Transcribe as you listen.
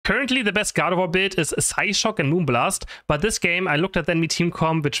Currently, the best Gardevoir build is Psyshock and Moonblast, but this game I looked at the enemy team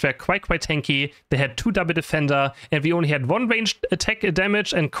comp, which were quite tanky. They had 2 double defender, and we only had 1 ranged attack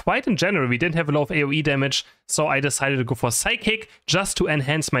damage, and quite in general, we didn't have a lot of AoE damage, so I decided to go for Psychic just to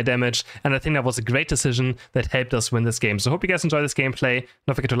enhance my damage, and I think that was a great decision that helped us win this game. So hope you guys enjoy this gameplay.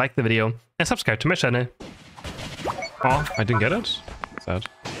 Don't forget to like the video and subscribe to my channel. Oh, I didn't get it? Sad.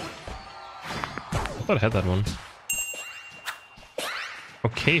 I thought I had that one.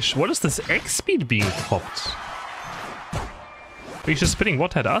 Okay, what is this X speed being popped? He's just spinning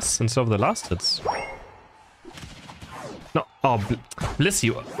what at us instead of the last hits. No, oh, bless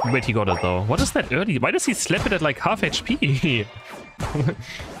you. Wait, he got it though. What is that early? Why does he slap it at like half HP?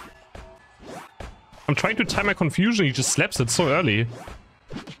 I'm trying to time my confusion, he just slaps it so early.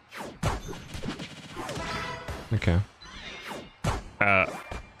 Okay.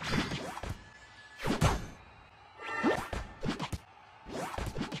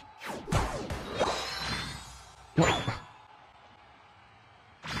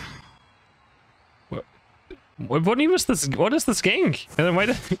 What is this? What is this gank? And then why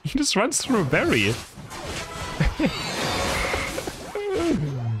did he just runs through a berry?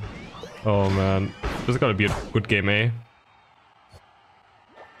 Oh man, this is gonna be a good game, eh?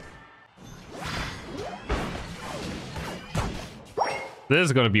 This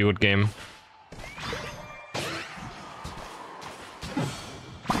is gonna be a good game.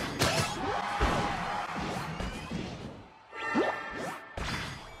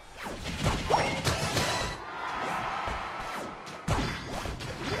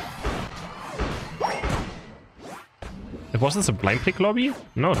 Was this a blind pick lobby?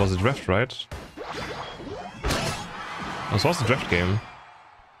 No, it was a draft, right? This was a draft game.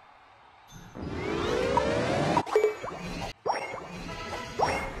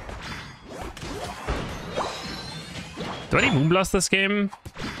 Do I need Moonblast this game?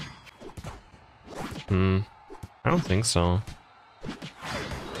 I don't think so.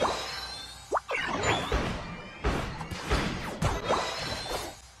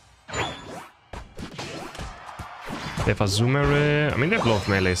 They have Azumarill. I mean, they have a lot of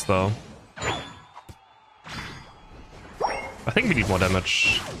melees though. I think we need more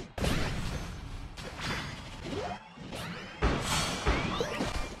damage.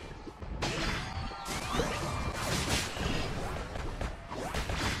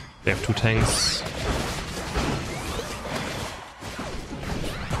 They have 2 tanks.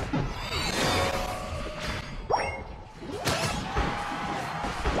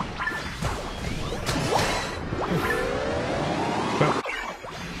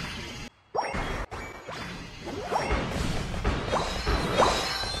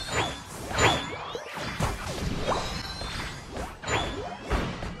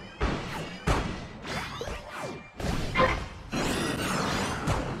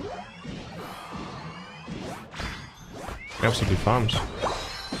 Absolutely farmed.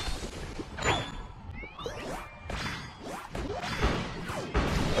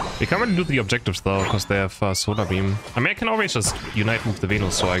 We can't really do the objectives though, because they have Solar Beam. I mean, I can always just Unite move the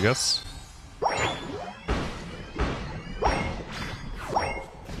Venus, so I guess.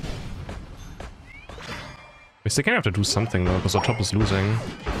 We still kind of have to do something though, because our top is losing.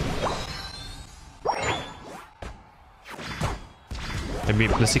 Maybe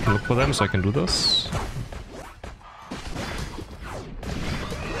Blissey can look for them, so I can do this.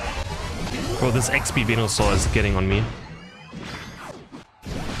 Bro, this XP Venusaur is getting on me.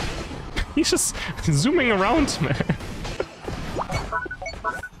 He's just zooming around, man.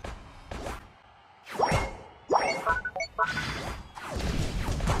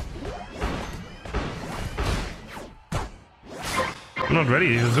 I'm not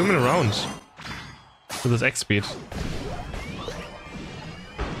ready, he's zooming around. With his X speed.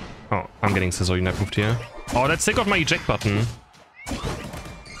 Oh, I'm getting Scizor Unite moved here. Oh, let's take off my eject button.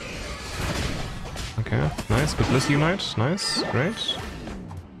 Okay, nice, good Bliss Unite, nice, great.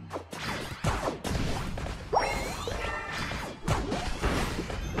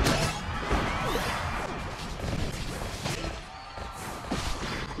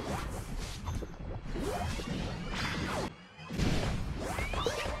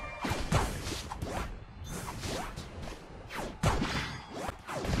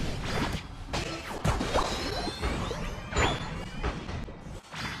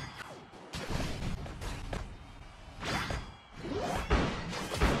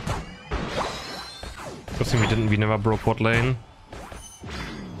 Good thing we never broke bot lane.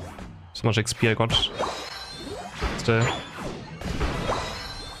 So much XP I got. Still.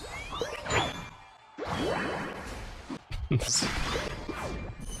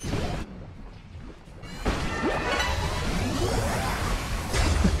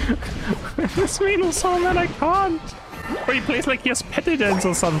 This Venusaur, man, I can't. Or he plays like he has Petal Dance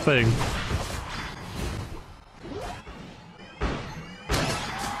or something.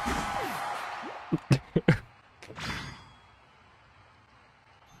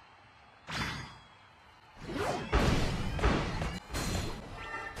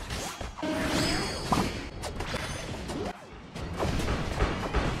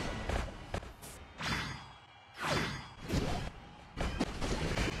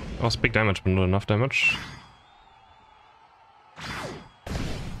 That was big damage, but not enough damage.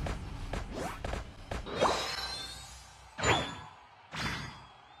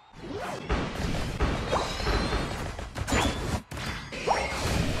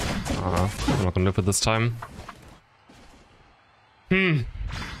 I'm not gonna live with this time.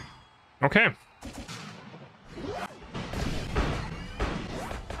 Okay.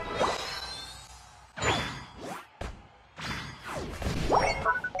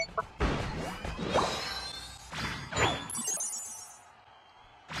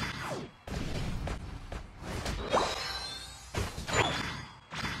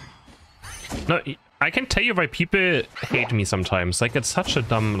 No, I can tell you why people hate me sometimes. Like, it's such a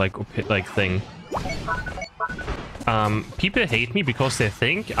dumb, like thing. People hate me because they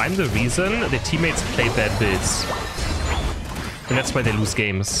think I'm the reason their teammates play bad builds. And that's why they lose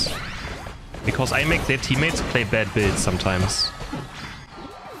games. Because I make their teammates play bad builds sometimes.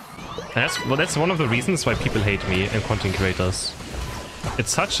 And that's one of the reasons why people hate me and content creators.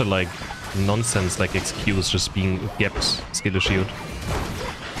 It's such a, like, nonsense, like, excuse just being gapped skill shield.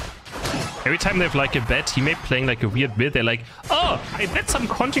 Every time they have like a bad teammate playing like a weird build, they're like, oh, I bet some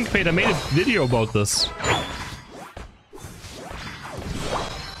content creator made a video about this.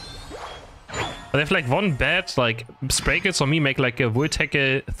 But they have like one bad, like, Spraggles or me make like a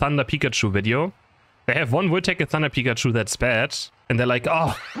Vulteke Thunder Pikachu video. They have one Vulteke Thunder Pikachu that's bad, and they're like,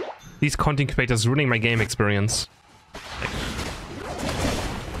 oh, these content creators ruining my game experience.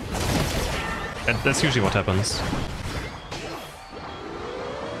 And that's usually what happens.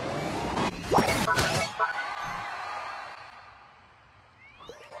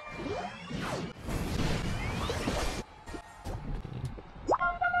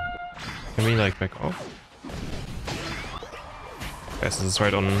 Can we like back off? Yes, this is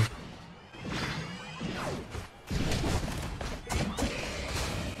right on.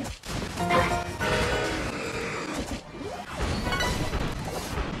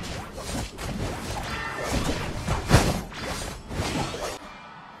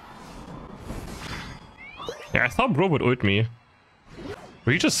 Yeah, I thought bro would ult me.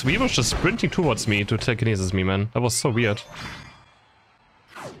 He was just sprinting towards me to telekinesis me, man. That was so weird.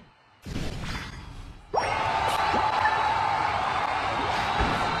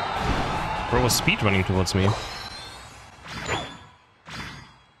 Bro was speed running towards me.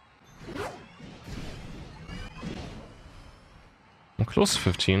 I'm close to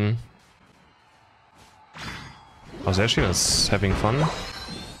 15. Oh, Zacian is having fun.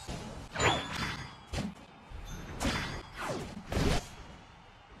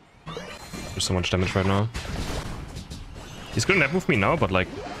 There's so much damage right now. He's gonna net move me now, but like,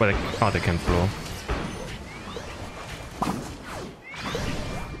 well, they can't flow.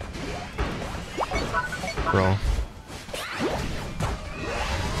 Bro.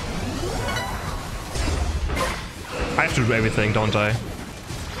 I have to do everything, don't I?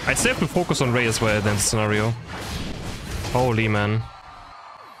 I still have to focus on Ray as well in this scenario. Holy man.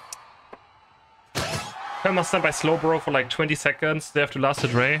 I must stand by slow bro for like 20 seconds. They have to last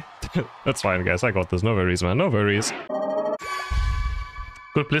hit Ray. That's fine, guys. I got this. No worries, man. No worries.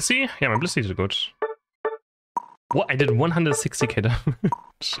 Good Blissey? Yeah, my Blissey did good. What? I did 160k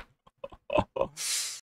damage.